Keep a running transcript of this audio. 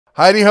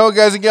Heidi ho,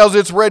 guys and gals,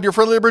 it's Red, your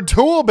friendly neighborhood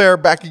tool bear,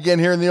 back again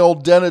here in the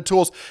old den of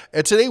tools.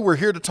 And today we're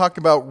here to talk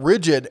about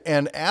Ridgid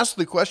and ask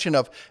the question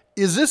of,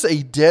 is this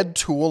a dead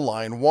tool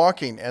line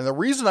walking? And the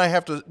reason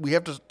we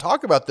have to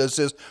talk about this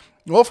is,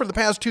 well, for the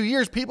past 2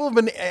 years, people have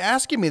been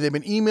asking me, they've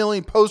been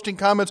emailing, posting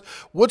comments,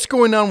 what's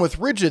going on with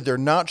Ridgid? They're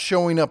not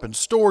showing up in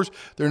stores.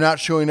 They're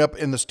not showing up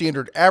in the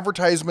standard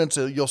advertisements.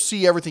 You'll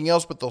see everything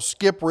else, but they'll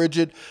skip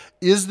Ridgid.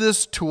 Is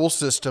this tool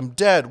system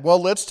dead?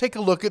 Well, let's take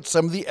a look at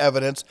some of the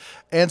evidence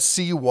and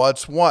see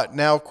what's what.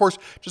 Now, of course,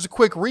 just a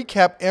quick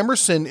recap,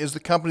 Emerson is the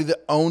company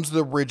that owns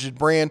the Ridgid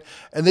brand,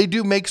 and they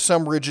do make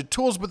some Ridgid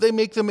tools, but they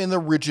make them in the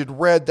Ridgid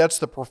Red. That's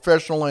the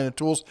professional line of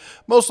tools,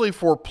 mostly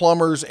for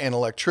plumbers and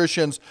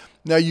electricians.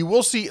 Now, you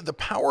will see the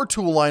power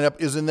tool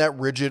lineup is in that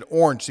Ridgid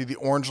orange. See the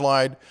orange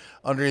line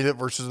underneath it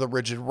versus the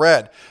Ridgid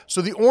red.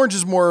 So the orange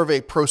is more of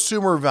a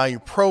prosumer value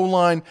pro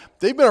line.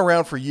 They've been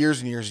around for years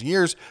and years and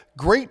years.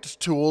 Great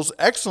tools,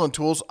 excellent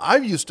tools.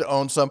 I've used to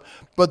own some,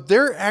 but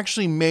they're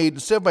actually made,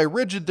 instead of by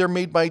Ridgid, they're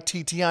made by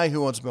TTI,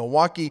 who owns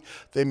Milwaukee.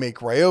 They make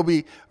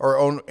Ryobi,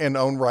 own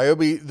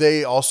Ryobi.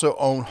 They also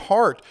own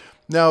Hart.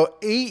 Now,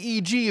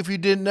 AEG, if you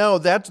didn't know,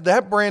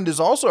 that brand is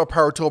also a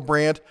power tool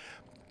brand.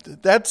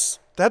 That's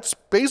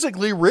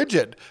basically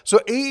Ridgid. So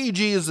AEG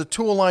is a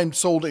tool line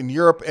sold in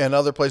Europe and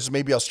other places,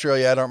 maybe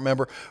Australia, I don't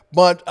remember.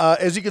 But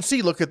as you can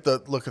see, look at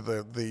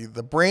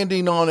the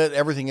branding on it,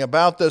 everything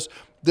about this.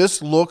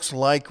 This looks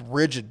like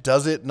Ridgid,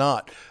 does it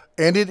not?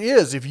 And it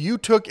is. If you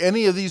took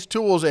any of these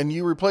tools and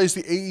you replaced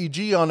the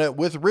AEG on it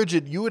with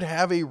Ridgid, you would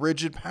have a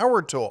Ridgid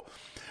power tool.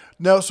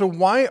 Now, so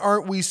why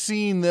aren't we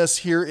seeing this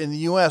here in the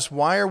U.S.?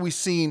 Why are we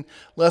seeing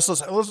less?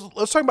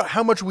 Let's talk about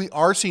how much we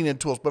are seeing in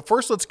tools. But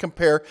first, let's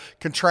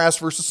contrast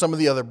versus some of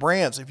the other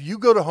brands. If you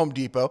go to Home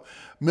Depot,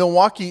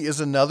 Milwaukee is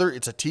another.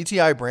 It's a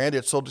TTI brand.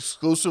 It's sold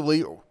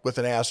exclusively, with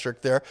an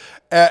asterisk there,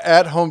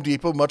 at Home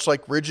Depot, much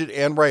like Ridgid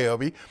and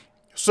Ryobi.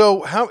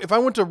 So if I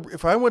went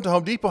to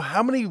Home Depot,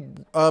 how many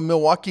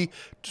Milwaukee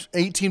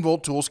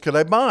 18-volt tools could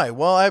I buy?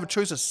 Well, I have a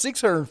choice of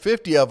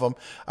 650 of them.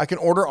 I can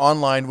order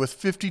online with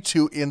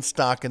 52 in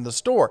stock in the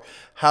store.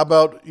 How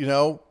about,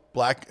 not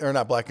Black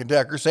 &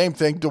 Decker, same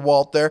thing,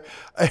 DeWALT there.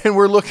 And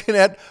we're looking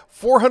at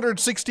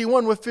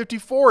 461 with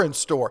 54 in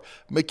store.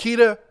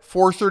 Makita,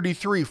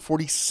 433,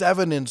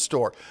 47 in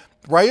store.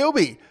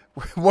 Ryobi,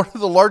 one of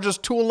the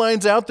largest tool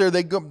lines out there,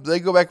 they go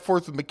back and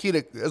forth with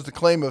Makita as the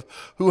claim of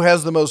who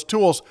has the most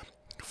tools.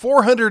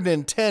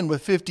 410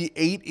 with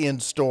 58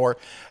 in store.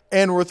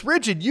 And with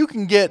Ridgid, you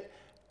can get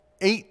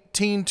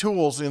 18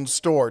 tools in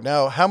store.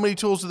 Now, how many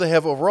tools do they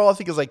have overall? I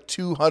think it's like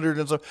 200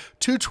 and so,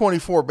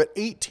 224, but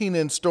 18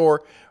 in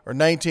store, or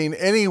 19.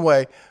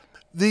 Anyway,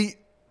 the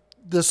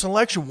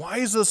selection, why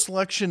is the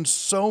selection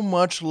so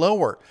much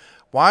lower?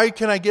 Why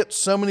can I get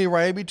so many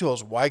Ryobi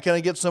tools? Why can I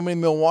get so many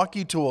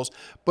Milwaukee tools?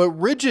 But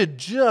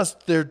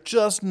Ridgid, they're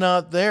just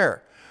not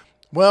there.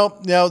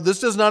 Well, now this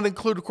does not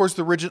include, of course,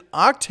 the Ridgid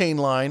Octane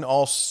line,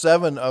 all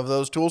 7 of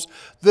those tools.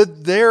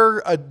 They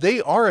are a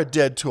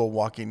dead tool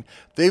walking.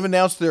 They've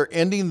announced they're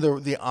ending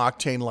the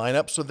Octane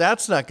lineup, so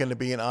that's not going to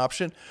be an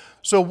option.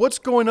 So what's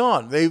going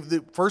on?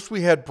 First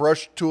we had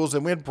brush tools,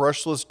 then we had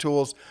brushless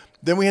tools.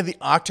 Then we had the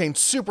Octane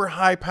super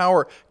high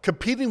power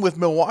competing with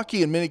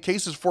Milwaukee in many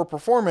cases for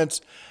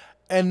performance.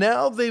 And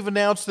now they've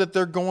announced that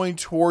they're going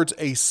towards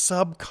a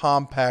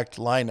subcompact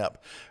lineup.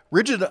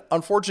 Ridgid,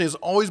 unfortunately, has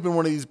always been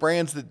one of these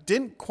brands that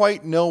didn't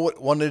quite know what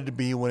it wanted to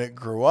be when it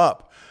grew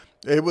up.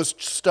 It was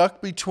stuck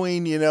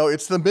between,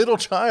 it's the middle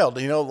child.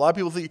 A lot of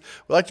people we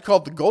like to call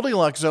it the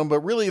Goldilocks zone,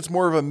 but really it's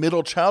more of a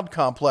middle child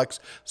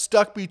complex,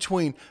 stuck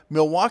between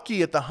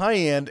Milwaukee at the high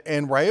end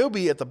and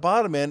Ryobi at the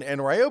bottom end.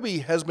 And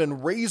Ryobi has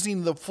been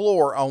raising the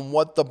floor on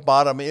what the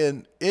bottom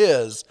end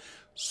is.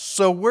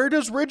 So where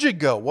does Ridgid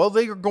go? Well,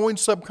 they are going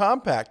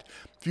subcompact.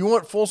 If you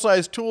want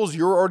full-size tools,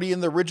 you're already in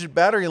the Ridgid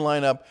battery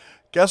lineup.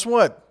 Guess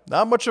what?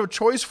 Not much of a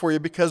choice for you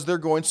because they're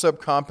going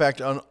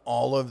subcompact on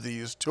all of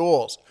these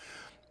tools.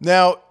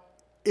 Now,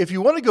 if you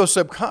want to go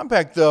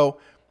subcompact, though,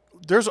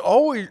 there's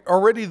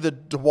already the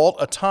DeWALT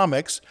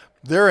Atomics.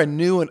 They're a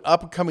new and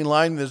up-and-coming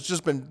line that's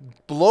just been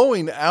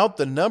blowing out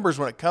the numbers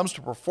when it comes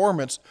to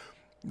performance.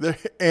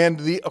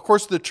 And of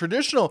course, the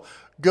traditional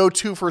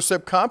go-to for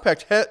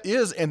subcompact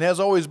is and has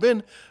always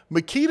been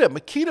Makita.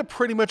 Makita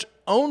pretty much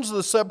owns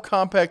the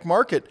subcompact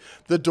market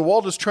that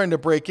DeWALT is trying to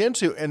break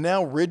into, and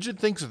now Ridgid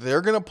thinks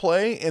they're going to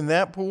play in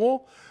that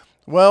pool.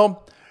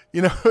 Well,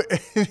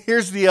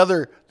 here's the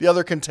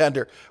other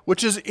contender,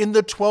 which is in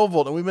the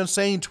 12-volt, and we've been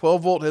saying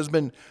 12-volt has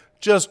been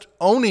just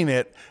owning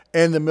it,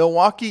 and the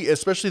Milwaukee,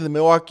 especially the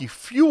Milwaukee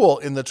Fuel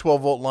in the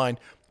 12-volt line.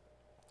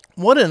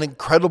 What an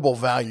incredible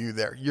value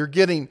there. You're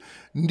getting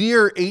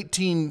near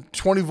 18,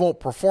 20-volt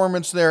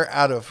performance there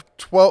out of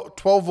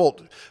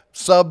 12-volt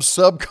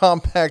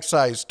subcompact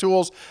size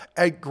tools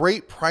at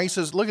great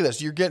prices. Look at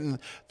this. You're getting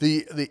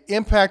the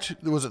impact,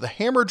 was it the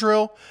hammer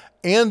drill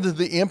and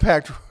the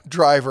impact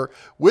driver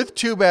with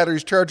 2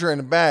 batteries, charger, and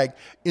a bag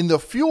in the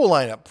Fuel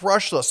lineup.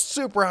 Brushless,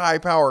 super high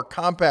power,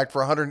 compact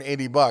for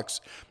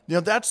 $180.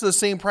 That's the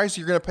same price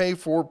you're going to pay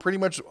for pretty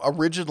much a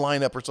Ridgid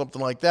lineup or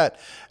something like that.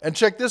 And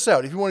check this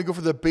out. If you want to go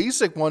for the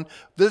basic one,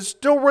 they're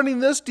still running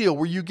this deal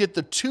where you get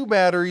the 2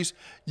 batteries,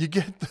 you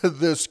get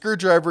the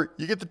screwdriver,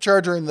 you get the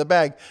charger in the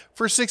bag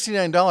for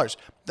 $69.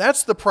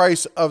 That's the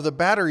price of the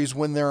batteries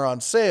when they're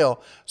on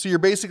sale. So you're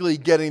basically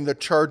getting the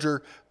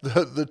charger,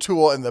 the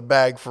tool, and the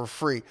bag for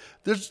free.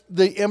 There's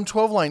the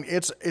M12 line.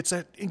 It's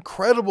an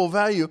incredible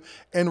value,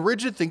 and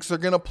Ridgid thinks they're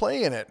going to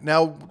play in it.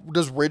 Now,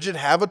 does Ridgid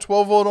have a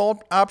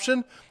 12-volt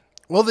option?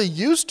 Well, they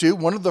used to.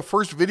 One of the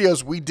first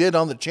videos we did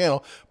on the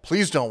channel,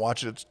 please don't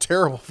watch it. It's a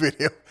terrible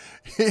video.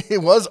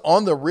 It was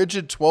on the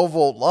Ridgid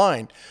 12-volt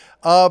line.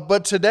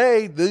 But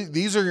today,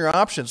 these are your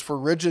options for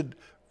Ridgid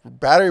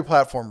battery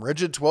platform,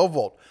 Ridgid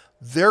 12-volt.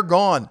 They're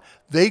gone.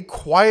 They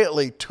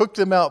quietly took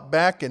them out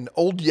back and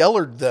old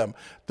yellered them.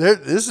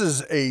 This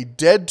is a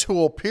dead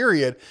tool,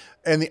 period,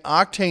 and the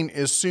Octane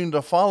is soon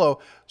to follow.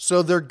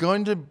 So they're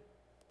going to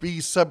be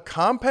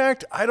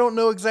subcompact. I don't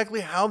know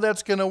exactly how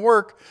that's going to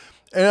work.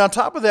 And on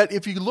top of that,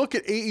 if you look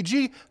at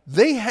AEG,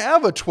 they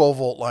have a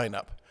 12-volt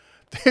lineup.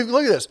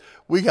 Look at this.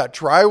 We got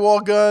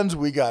drywall guns.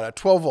 We got a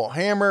 12-volt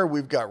hammer.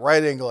 We've got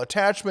right angle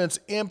attachments,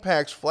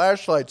 impacts,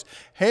 flashlights,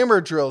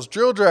 hammer drills,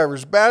 drill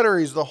drivers,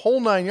 batteries, the whole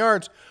 9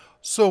 yards.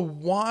 So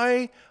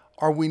why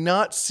are we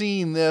not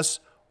seeing this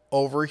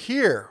over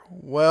here?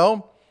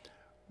 Well,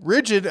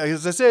 Ridgid,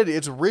 as I said,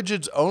 it's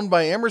Ridgid's owned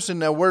by Emerson.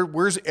 Now,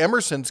 where's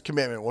Emerson's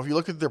commitment? Well, if you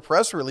look at their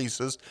press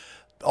releases,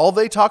 all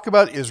they talk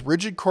about is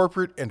Ridgid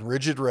Corporate and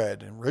Ridgid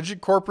Red, and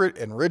Ridgid Corporate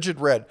and Ridgid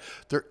Red.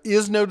 There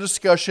is no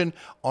discussion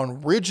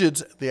on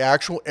Ridgid's, the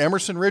actual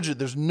Emerson Ridgid.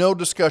 There's no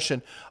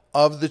discussion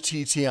of the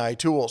TTI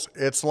tools.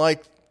 It's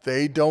like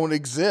they don't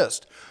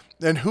exist.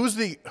 And who's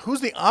the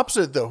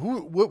opposite though?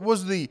 What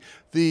was the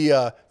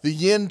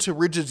yin to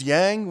Ridgid's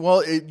yang?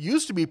 Well, it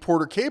used to be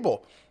Porter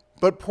Cable,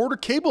 but Porter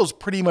Cable is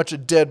pretty much a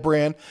dead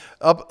brand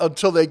up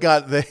until they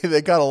got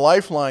a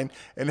lifeline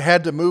and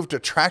had to move to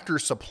Tractor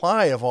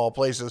Supply of all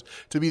places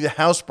to be the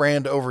house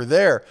brand over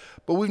there.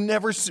 But we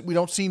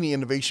don't see any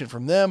innovation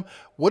from them.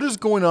 What is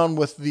going on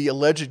with the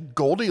alleged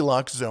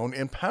Goldilocks zone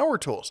in power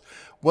tools?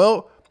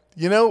 Well,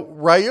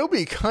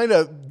 Ryobi kind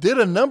of did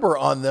a number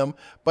on them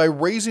by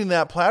raising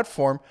that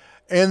platform.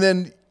 And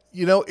then,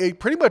 it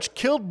pretty much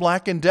killed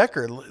Black &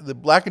 Decker. The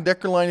Black &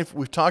 Decker line, if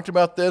we've talked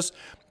about this,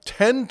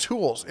 10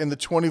 tools in the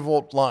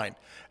 20-volt line,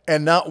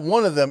 and not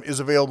one of them is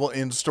available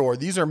in store.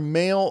 These are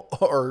mail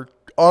or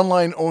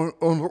online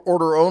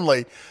order only.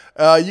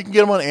 You can get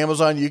them on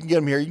Amazon. You can get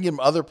them here. You can get them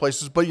other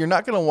places, but you're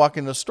not going to walk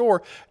in the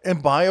store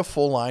and buy a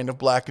full line of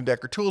Black &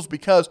 Decker tools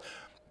because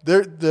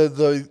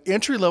the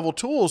entry-level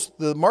tools,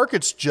 the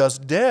market's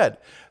just dead.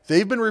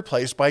 They've been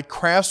replaced by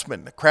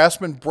Craftsman. The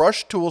Craftsman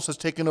brush tools has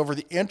taken over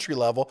the entry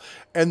level,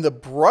 and the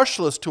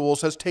brushless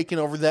tools has taken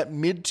over that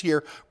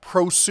mid-tier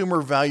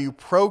prosumer value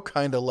pro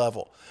kind of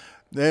level.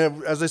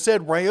 And as I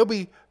said,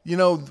 Ryobi,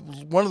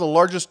 one of the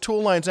largest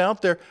tool lines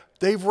out there,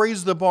 they've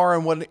raised the bar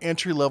on what an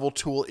entry-level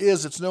tool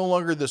is. It's no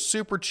longer the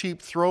super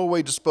cheap,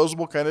 throwaway,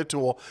 disposable kind of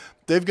tool.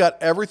 They've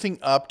got everything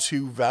up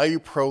to value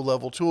pro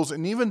level tools,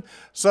 and even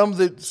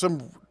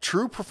some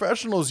true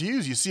professionals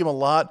use. You see them a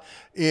lot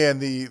in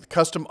the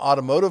custom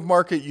automotive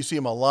market. You see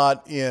them a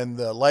lot in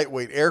the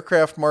lightweight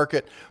aircraft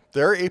market.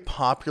 They're a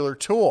popular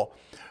tool.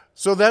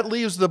 So that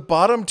leaves the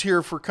bottom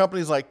tier for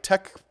companies like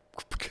Tech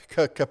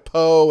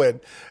Capo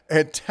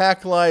and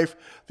Tac Life.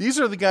 These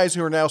are the guys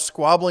who are now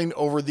squabbling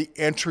over the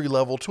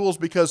entry-level tools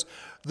because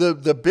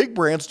the big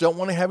brands don't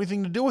want to have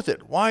anything to do with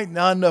it. Why?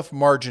 Not enough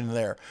margin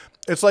there.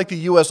 It's like the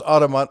U.S.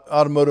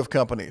 automotive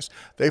companies.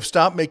 They've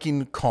stopped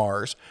making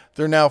cars.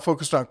 They're now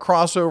focused on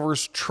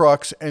crossovers,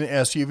 trucks, and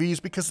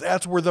SUVs because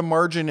that's where the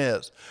margin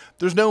is.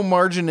 There's no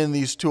margin in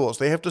these tools.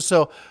 They have to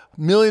sell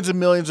millions and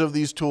millions of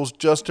these tools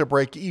just to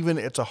break even.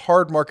 It's a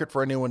hard market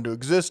for anyone to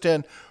exist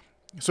in.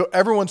 So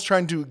everyone's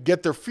trying to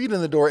get their feet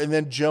in the door and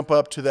then jump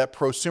up to that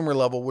prosumer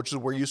level, which is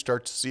where you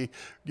start to see,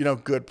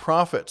 good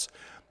profits.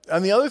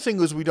 And the other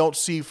thing is we don't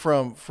see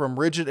from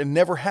Ridgid and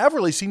never have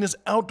really seen is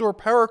outdoor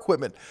power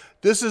equipment.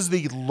 This is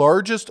the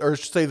largest, or I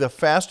should say the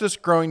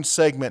fastest growing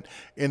segment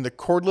in the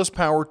cordless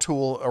power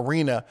tool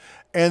arena.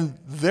 And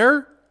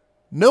they're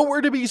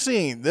nowhere to be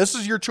seen. This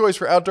is your choice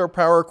for outdoor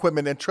power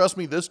equipment. And trust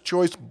me, this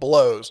choice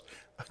blows.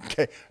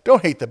 Okay,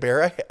 don't hate the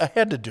bear. I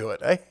had to do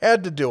it. I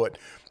had to do it.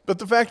 But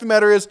the fact of the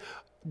matter is,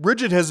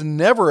 Ridgid has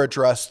never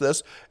addressed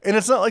this, and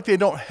it's not like they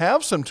don't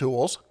have some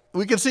tools.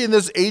 We can see in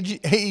this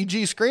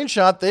AEG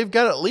screenshot, they've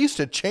got at least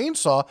a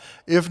chainsaw,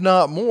 if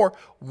not more.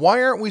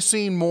 Why aren't we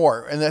seeing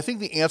more? And I think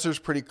the answer is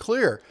pretty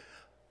clear.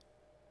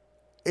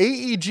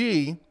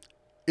 AEG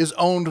is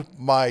owned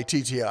by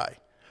TTI.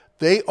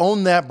 They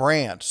own that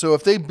brand. So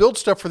if they build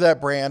stuff for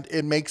that brand,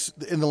 it makes,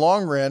 in the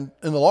long run,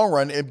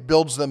 it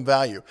builds them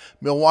value.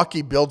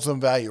 Milwaukee builds them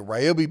value.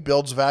 Ryobi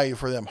builds value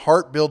for them.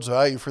 Hart builds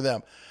value for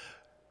them.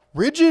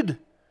 Ridgid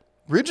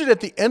at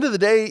the end of the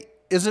day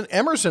is an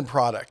Emerson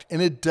product,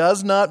 and it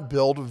does not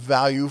build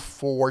value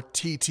for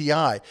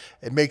TTI.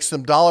 It makes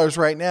them dollars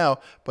right now,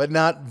 but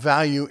not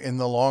value in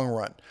the long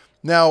run.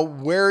 Now,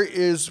 what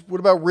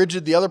about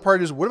Ridgid? The other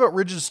part is, what about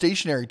Ridgid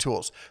stationary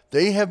tools?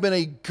 They have been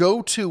a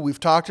go-to. We've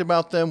talked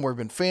about them. We've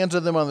been fans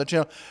of them on the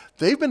channel.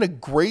 They've been a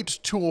great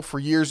tool for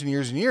years and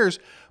years and years.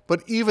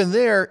 But even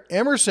there,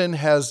 Emerson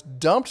has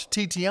dumped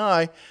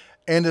TTI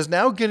and is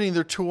now getting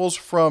their tools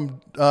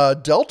from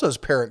Delta's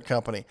parent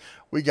company.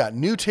 We got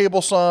new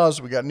table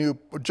saws. We got new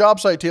job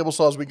site table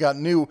saws. We got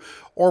new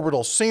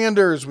orbital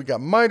sanders. We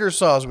got miter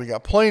saws. We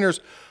got planers.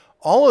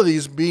 All of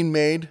these being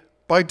made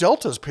by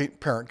Delta's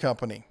parent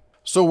company.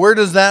 So where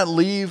does that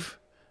leave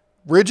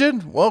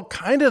Ridgid? Well,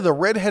 kind of the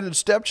redheaded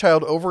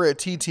stepchild over at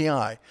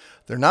TTI.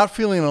 They're not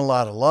feeling a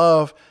lot of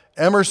love.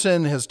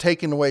 Emerson has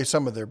taken away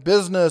some of their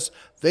business.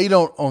 They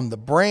don't own the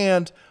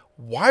brand.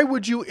 Why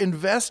would you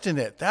invest in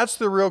it? That's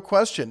the real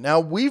question. Now,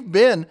 we've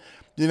been,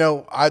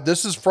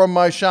 this is from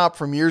my shop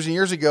from years and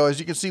years ago. As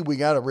you can see, we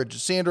got a Ridgid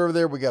sander over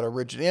there. We got a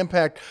Ridgid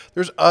impact.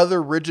 There's other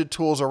Ridgid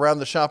tools around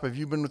the shop. If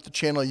you've been with the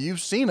channel,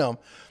 you've seen them.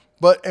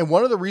 And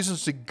one of the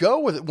reasons to go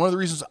with it, one of the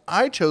reasons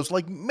I chose,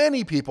 like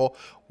many people,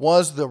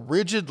 was the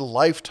Ridgid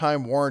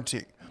lifetime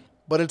warranty.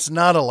 But it's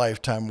not a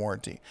lifetime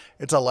warranty.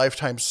 It's a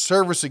lifetime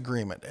service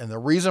agreement. And the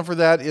reason for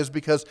that is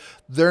because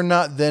they're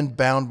not then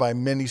bound by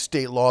many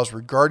state laws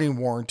regarding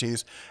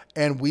warranties.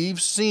 And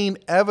we've seen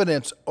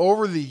evidence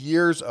over the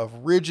years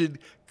of Ridgid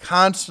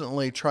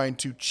constantly trying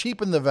to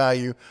cheapen the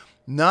value,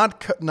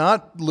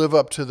 not live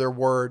up to their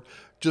word,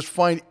 just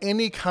find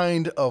any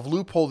kind of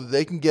loophole that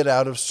they can get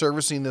out of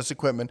servicing this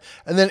equipment,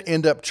 and then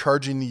end up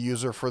charging the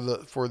user for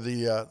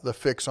the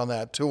fix on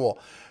that tool.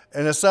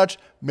 And as such,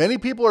 many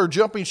people are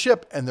jumping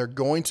ship, and they're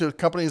going to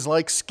companies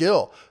like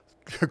Skill,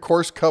 of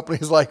course,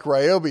 companies like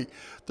Ryobi.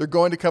 They're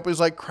going to companies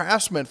like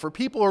Craftsman. For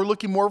people who are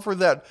looking more for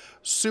that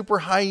super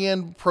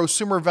high-end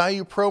prosumer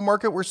value pro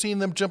market, we're seeing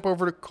them jump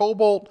over to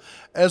Cobalt,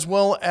 as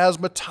well as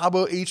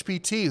Metabo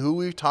HPT, who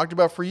we've talked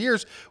about for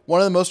years, one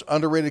of the most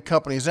underrated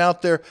companies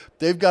out there.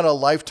 They've got a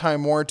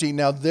lifetime warranty.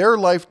 Now,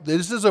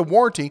 this is a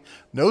warranty,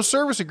 no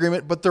service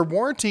agreement, but their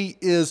warranty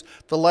is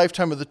the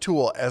lifetime of the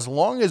tool. As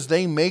long as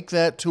they make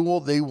that tool,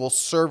 they will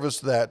service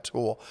that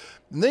tool.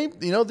 And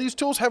these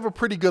tools have a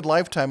pretty good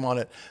lifetime on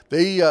it.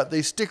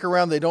 They stick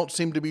around. They don't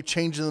seem to be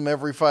changing them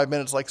every 5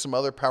 minutes like some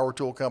other power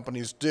tool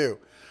companies do.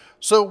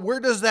 So where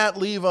does that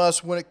leave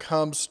us when it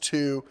comes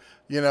to,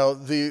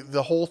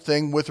 the whole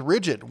thing with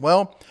Ridgid?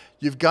 Well,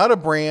 you've got a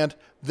brand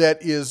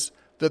that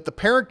the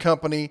parent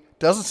company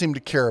doesn't seem to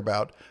care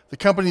about. The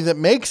company that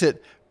makes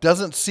it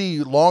doesn't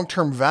see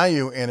long-term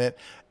value in it,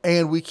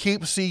 and we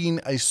keep seeing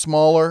a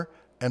smaller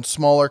and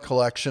smaller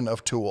collection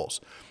of tools.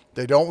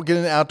 They don't get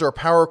into outdoor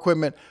power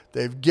equipment.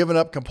 They've given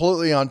up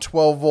completely on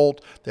 12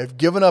 volt. They've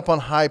given up on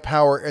high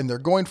power, and they're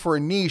going for a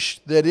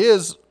niche that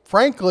is,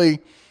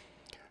 frankly,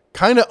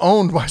 kind of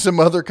owned by some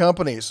other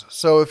companies.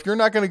 So if you're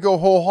not going to go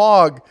whole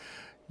hog,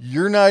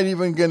 you're not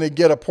even going to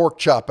get a pork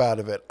chop out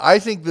of it. I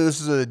think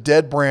this is a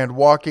dead brand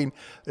walking.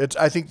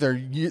 I think their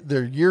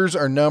years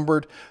are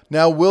numbered.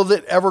 Now, will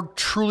it ever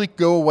truly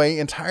go away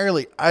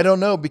entirely? I don't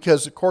know,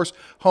 because, of course,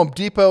 Home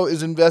Depot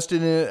is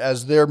invested in it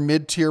as their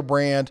mid-tier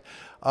brand.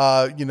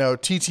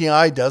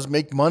 TTI does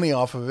make money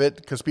off of it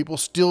because people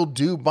still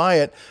do buy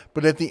it.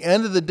 But at the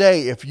end of the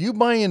day, if you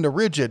buy into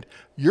Ridgid,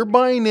 you're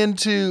buying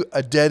into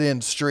a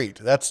dead-end street.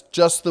 That's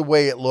just the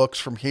way it looks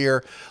from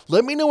here.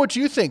 Let me know what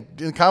you think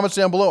in the comments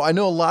down below. I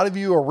know a lot of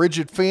you are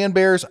Ridgid fan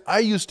bears. I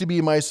used to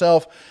be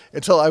myself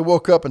until I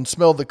woke up and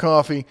smelled the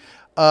coffee.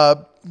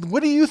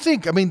 What do you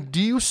think? I mean, do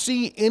you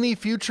see any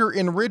future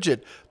in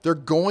Ridgid? They're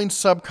going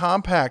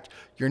subcompact.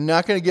 You're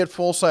not going to get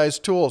full-size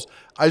tools.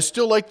 I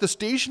still like the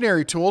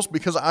stationary tools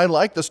because I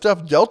like the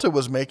stuff Delta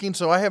was making,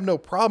 so I have no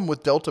problem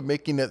with Delta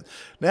making it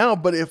now.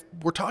 But if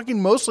we're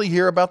talking mostly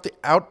here about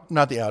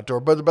not the outdoor,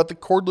 but about the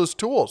cordless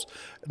tools,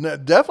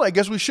 definitely, I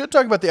guess we should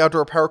talk about the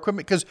outdoor power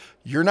equipment, because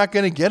you're not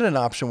going to get an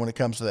option when it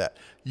comes to that.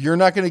 You're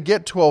not going to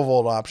get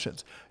 12-volt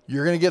options.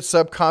 You're going to get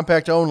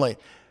subcompact only.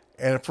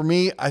 And for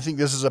me, I think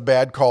this is a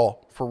bad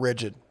call for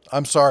Ridgid.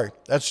 I'm sorry.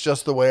 That's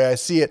just the way I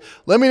see it.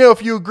 Let me know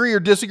if you agree or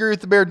disagree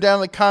with the bear down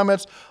in the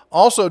comments.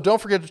 Also,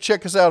 don't forget to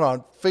check us out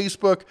on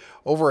Facebook,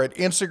 over at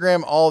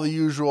Instagram, all the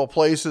usual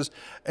places.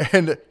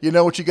 And you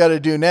know what you got to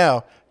do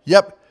now.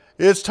 Yep,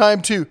 it's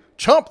time to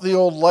chomp the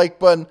old like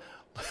button.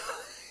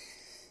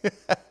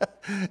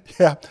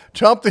 Yeah,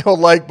 chomp the old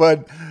like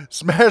button.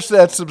 Smash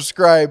that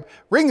subscribe.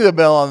 Ring the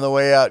bell on the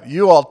way out.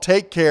 You all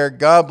take care.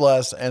 God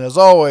bless. And as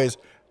always,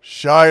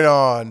 shine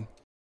on.